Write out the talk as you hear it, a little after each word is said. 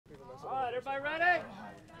everybody ready?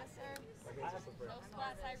 Yes, sir. No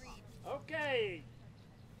splats, I read. Okay.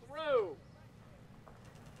 Throw.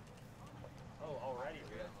 Oh, already.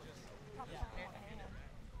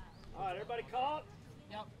 All right, everybody caught?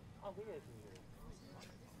 Yep. Oh, we got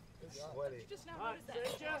It's sweaty. All right,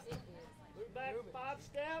 Cincha. Move back 5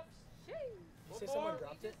 steps. You One say more. someone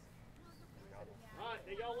dropped it? All right,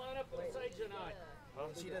 now y'all line up with Sage tonight.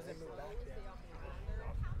 She doesn't move back yet.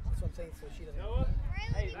 That's what I'm saying, so she doesn't. Noah?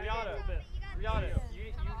 Hey, Back Rihanna. up a little bit. Rihanna, you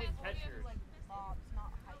didn't catch hers.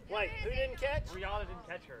 Wait, who didn't catch? Rihanna didn't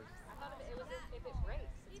catch hers. I thought if it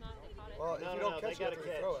breaks, it's not they caught it. Well, if No, you no, don't no, catch they it, you gotta have to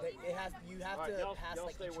throw catch. it. It has, you have All right, to y'all- pass y'all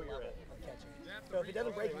like stay each where you're level at. of catching. So So if it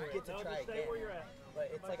doesn't break, you get to No, try just stay where you're again. at. But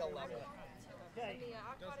it's like a level. Okay. Yeah,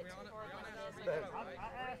 I caught it too hard like this. Ben. I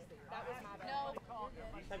asked. That was my bad. No. You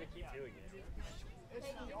just have to keep doing it.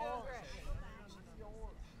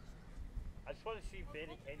 I just want to see Ben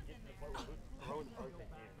and Ken get to the point where we throw the first they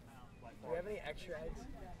can. Do we have any extra eggs?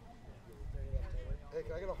 Hey,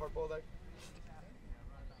 can I get a hard-boiled egg?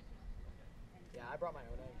 Yeah, I brought my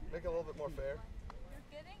own egg. Make it a little bit more fair. You're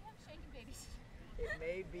getting him shaking babies. It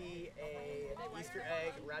may be a Easter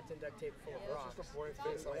egg wrapped in duct tape full of That's rocks. just a boring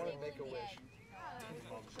face. I want to make a wish.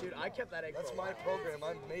 Dude, I kept that egg That's for a my while. program.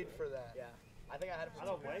 I'm made for that. Yeah. I think I had it for I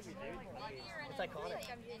don't blame you, dude. It's iconic.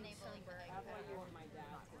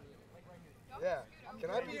 Yeah. Can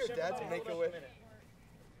I be your dad's make-a-wish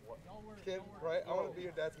kid? Right? I want to be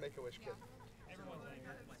your dad's make-a-wish kid.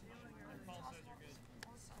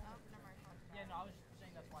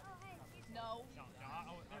 No.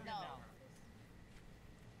 No.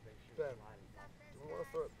 Ben, do we want to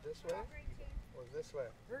throw it this way or this way?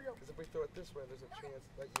 Because if we throw it this way, there's a chance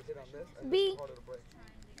that you hit on this and B. it's harder to break.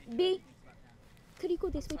 B, could you go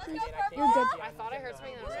this way, please? I You're good. I thought I heard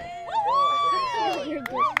something that was Well, You're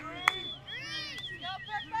good. you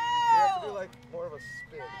have to do like more of a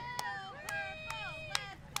spin.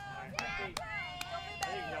 I think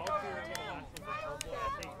y'all two are the last one for purple. I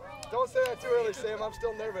think. Don't say that too early, Sam. I'm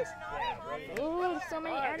still nervous. Ooh, so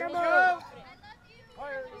many animals. Is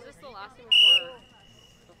this the last one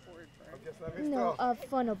before I guess that means No, throw.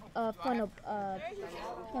 funnel,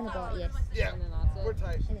 yes. Yeah, we're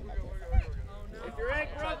tight. And then that's it. If your egg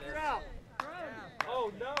broke, you're out.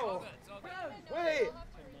 Oh no! Wait!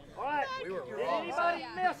 All right. We were Did wrong. anybody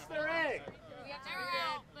miss their egg? They're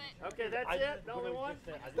out, Okay, that's it? The only one?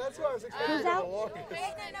 That's what I was expecting Who's for out? the longest. I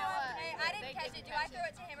didn't catch it. Do I throw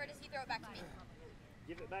it to him or does he throw it back to me?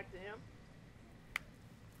 Give it back to him.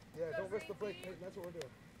 Yeah, don't risk the break, Peyton. That's what we're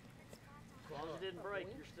doing. As long as it didn't break,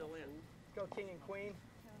 you're still in. Go king and queen.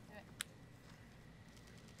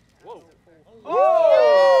 Whoa.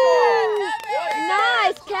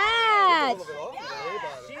 Nice A catch. little bit off. Don't worry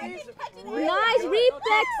about it. Nice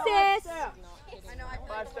reflexes. I know, I feel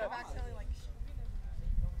like steps. accidentally like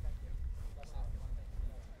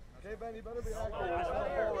Okay, Ben, you better be accurate. There's no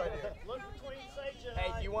ball right here. Look between Sage and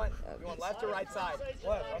Hey, I. you want left or right side?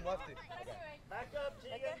 Left. I'm lefty. Back up,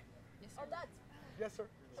 Tegan. Yes, sir.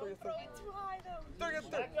 So you're third. too high though.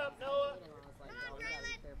 Third. Back up, Noah.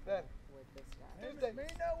 Ben. Tuesday.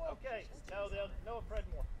 Okay. No, Noah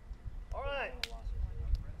Predmore. All right.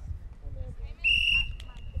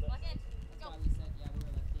 Lock in. Let's go.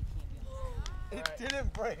 It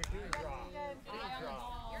didn't break. You're thrown. My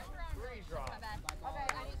bad. Okay,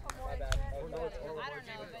 I need some more. My bad. I don't know,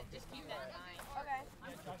 but just keep that in mind. Okay.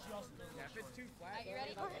 Alright, you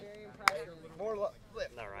ready? More lift.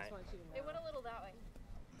 All right. It went a little that way.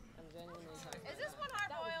 Is this one hard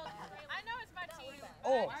boiled? I know it's my team.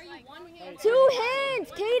 Oh. Why are you one hand? 2 hands,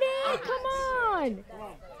 Kaden. Come on.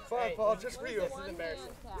 Fine, Paul. Just for you. This is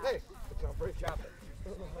embarrassing. Hey. Don't break it.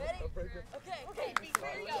 Don't break it. Okay,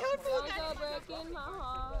 ready, go. Breaking my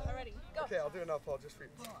heart. Already, go. Okay, I'll do enough, Paul. Just for you.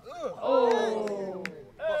 Oh.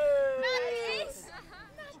 Nice.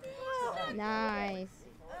 Nice.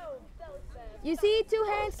 Oh, that was sad. You see 2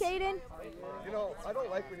 hands, Kaden? You know, I don't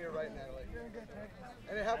like when you're right now. Like,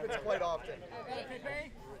 and it happens quite often.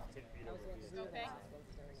 Okay.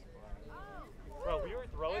 Bro, we were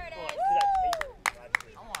throwing There it to, like, is. to that table last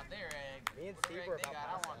year. I want their egg. Me and Steve were about I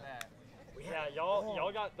to want that. Yeah,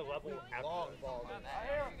 y'all got the level after. long ball.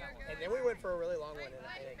 And then we went for a really long one and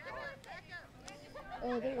it got.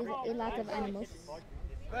 Oh, there is a lot of animals.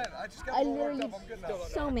 Ben, I just got I a little worked literally up. I'm good now.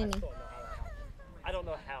 so many. I don't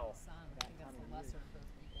know how.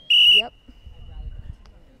 Yep.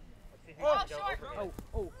 Let's see who can go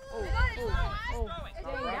over.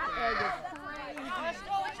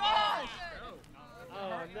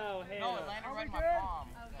 Oh no, No, it Hannah. landed right in my palm.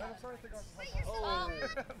 Are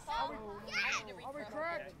we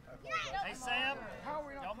correct? Hey, Sam.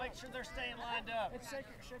 Y'all make sure they're staying lined up.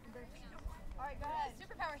 Alright, go ahead.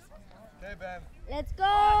 Superpowers. Okay, Ben. Let's go,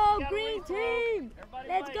 gotta green wait, bro. team. Everybody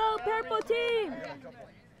Let's wait, go, gotta purple wait. team. I got a couple.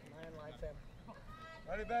 Lion line Tim.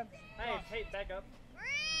 Ready, Ben? Hey, Tate, back up.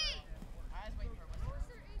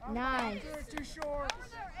 Nice. Too short.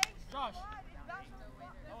 Josh.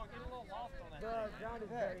 Oh, get a little loft on that. The ground is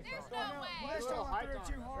very soft. There's Last time I threw it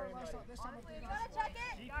too hard. This time I threw it nice. check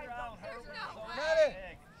it. Keep your eye on her. Maddie!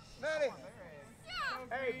 Maddie!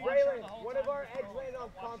 Hey, Braylon, one of our eggs landed on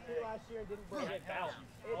concrete last year and didn't break. Get bounced.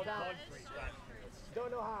 It All bounced. bug free last year.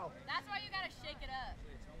 Don't know how. That's why you gotta shake it up.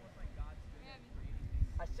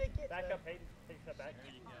 I shake it. Back up, Hayden. Take a step back.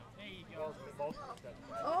 There you go. Both steps back.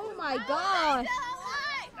 Oh my gosh.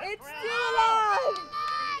 It's still alive.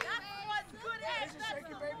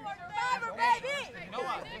 Survivor, baby!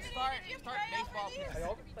 Noah, let's start baseball. I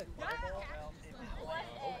hope you play volleyball.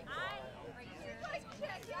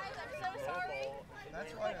 Guys, I'm so sorry.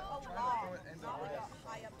 That's why I'm trying to throw it end over rim.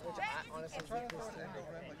 Which I honestly I'm trying think to throw is it end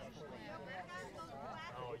over rim like a football.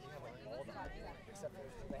 Oh, you have a ball to except for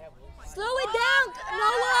they have Slow it down,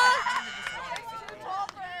 Noah.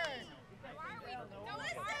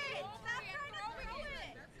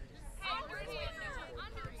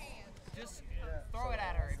 Just throw it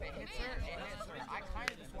at her. If it hits her, it hits her. I kind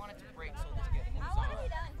of just want it to break so this game moves on.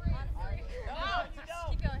 Keep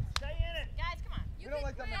going. stay in it. Guys, come on. We don't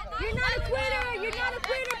like that mentality. You're not a quitter. You're not a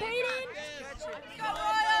quitter, Peyton.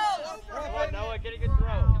 Come on, Noah, get a good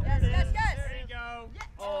throw. Yes, yes, yes. There you go.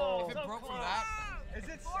 Oh, If it broke from that, Is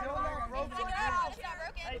it still not broken? Check it out. It's not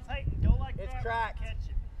broken. Hey, Titan, go like It's that. cracked. Catch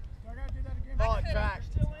it. Oh, it cracked.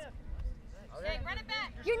 Still in. Hey, run it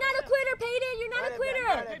back. You're not a quitter, Peyton. You're not a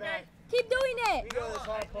quitter. Keep doing We it. go this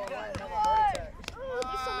hardcore line and have a heart attack. Oh,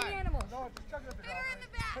 there's so many animals. No, just chuck it at the Hit ground. her in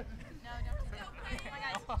the back. No, don't do that. Come on,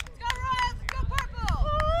 guys. Let's go, Royals. Let's go, purple.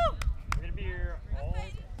 We're going to be here all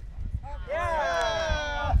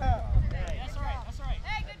Yeah! That's all right. That's all right.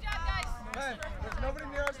 Hey, good job, guys. Ben, there's nobody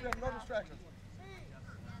near us. We have no distractions.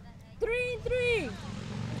 3 and 3.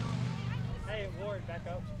 Hey, Ward, back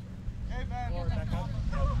up. Hey, Ben. Ward, back up.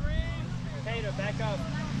 Tater, back up.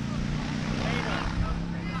 Tater.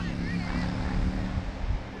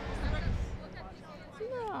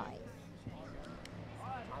 Nice.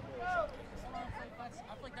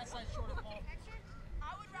 I feel like that side's short of the ball.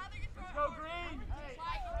 I would rather you throw it. Go green. Hey.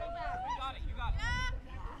 You got it. You got it.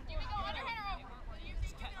 Do we go underhand or over? What do you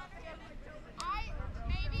think?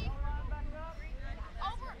 Maybe.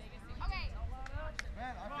 Over. Okay.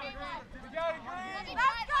 Man, I feel good. We got it, green.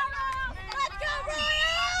 Let's go, Royals. Let's go,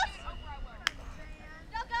 Royals.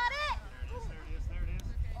 Still got it. There it is.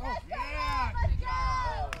 Let's go, Royals. Let's go.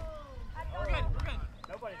 We're good. We're good.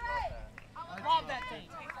 Nobody caught that. Rob that thing.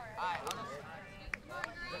 Alright,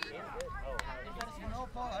 You know,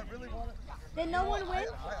 Paul, I really wanted. Did no one win?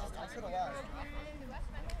 I could have lied.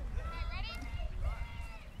 Ready?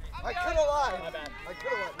 I could have lied. My bad. I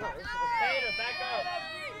could have lied. No, it's Tater, back up.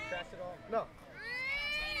 Crash it all. no.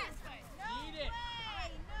 Eat it.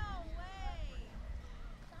 No way.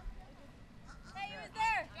 Hey, he was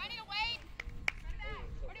there. Do I need to wait?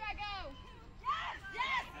 Where do I go? Yes!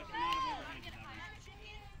 Yes!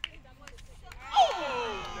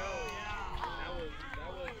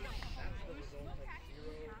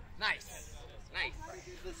 Nice. Nice.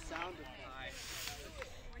 The sound of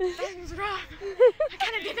That was rough. I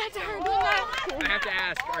kind of did that to her, didn't I? I have to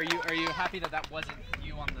ask, are you happy that that wasn't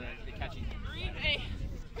you on the catching? Team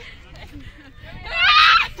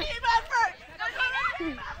effort!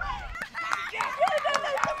 Team effort!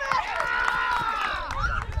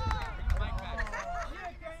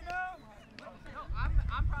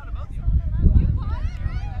 I'm proud of both of you. You caught it?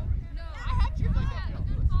 No, I had you like that.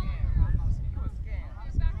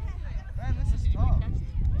 Man, this is tough.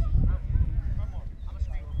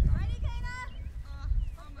 Ready, Kana?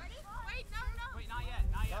 Ready? Wait, no. Wait, not yet.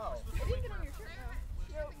 Not yet. No.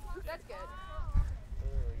 That's good.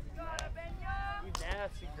 You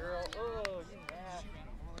nasty girl. Oh, you nasty.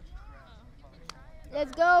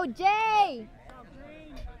 Let's go, Jay.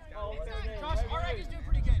 Oh, Josh, our egg is doing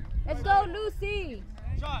pretty good. Let's go, Lucy.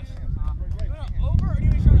 Josh, you want to over or do you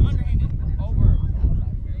want to try to underhand it? Over. All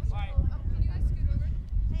right. Can you guys scoot over?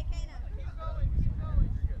 Hey, Kana.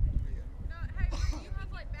 No, hey, you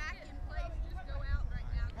have like back in place. Just go out right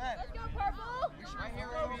now. Man, Let's go, purple. Right here,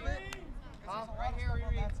 Riri. Riri. Huh? Right here, On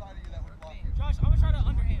Riri. that side of you that would block it. Josh, I'm going to try to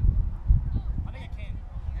underhand. I think I can.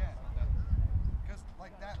 Yeah. Because,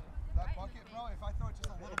 like, that bucket, bro, if I throw it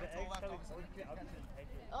just a little bit to the left, all of a sudden you can't catch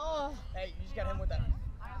it. Oh. Hey, you just got him with that.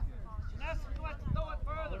 Vanessa, you have to throw it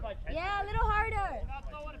further. What if I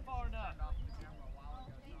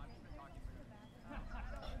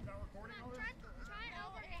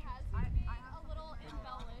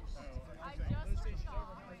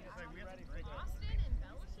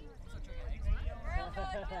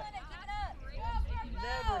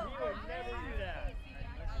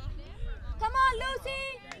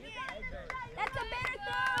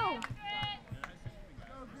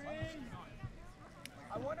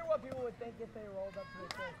think if they rolled up to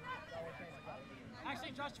the church, that would change the color.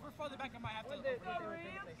 Actually, Josh, if we're farther back, I might have to. Let's go,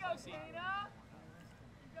 Dana. Go,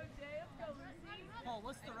 Jay. Let's go, Lucy. Paul,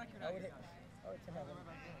 what's the record? I would hit. Oh, it's 10 heaven.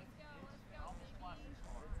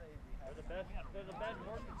 They're the best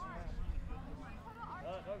workers.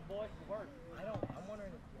 Those boys can work. I'm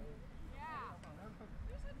wondering if Jay.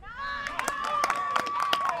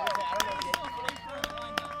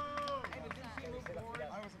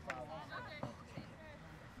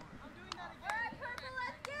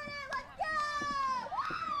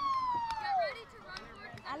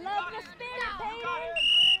 I love the spin, Peyton.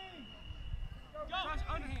 Josh,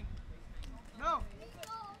 underhand. No.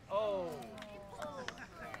 Oh.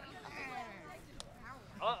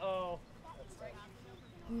 Uh-oh.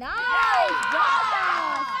 Nice,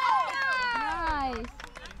 Josh. Nice.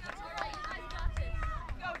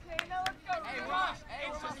 Hey, Ross. Hey,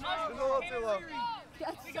 It's a little too low.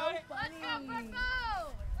 That's so funny.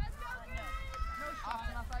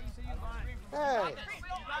 Austin, I thought you said you were going to Hey.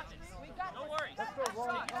 No worries. Let's go,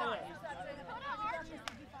 Ron.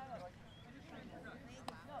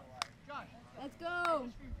 Let's go.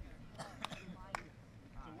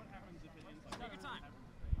 Take your time.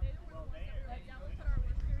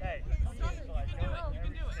 Hey. You can do it. You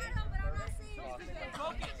can do it.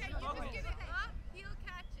 Focus. He'll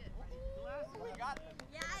catch it. We got them.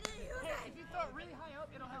 Yeah, I didn't. If you throw it really high up,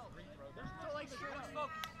 it'll help. Just throw like straight up.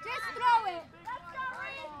 Focus. Just throw it.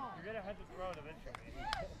 You're going to have to throw it eventually.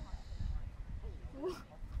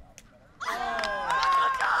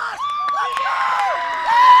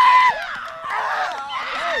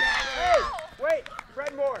 Hey, wait,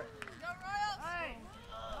 Fred Moore.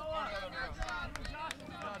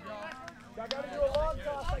 I gotta do a long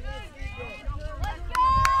toss like this weekend. Let's go!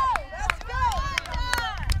 Let's go!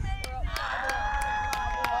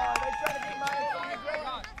 They try to get mine.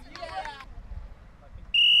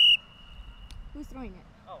 Who's throwing it?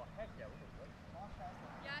 Oh, heck yeah.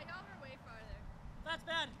 Yeah, y'all were way farther. That's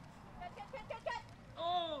bad. Catch.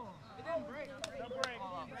 Oh. It didn't break. Don't break.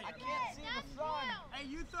 I can't see the sun. Hey,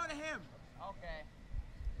 you throw to him. Okay.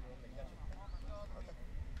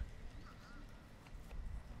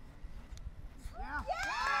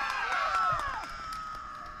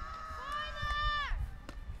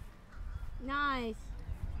 Nice.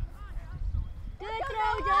 Good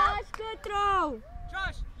throw, Josh. Good throw.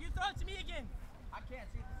 Josh, you throw it to me again. I can't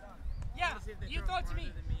see the sun. Yeah, you throw it to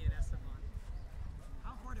me.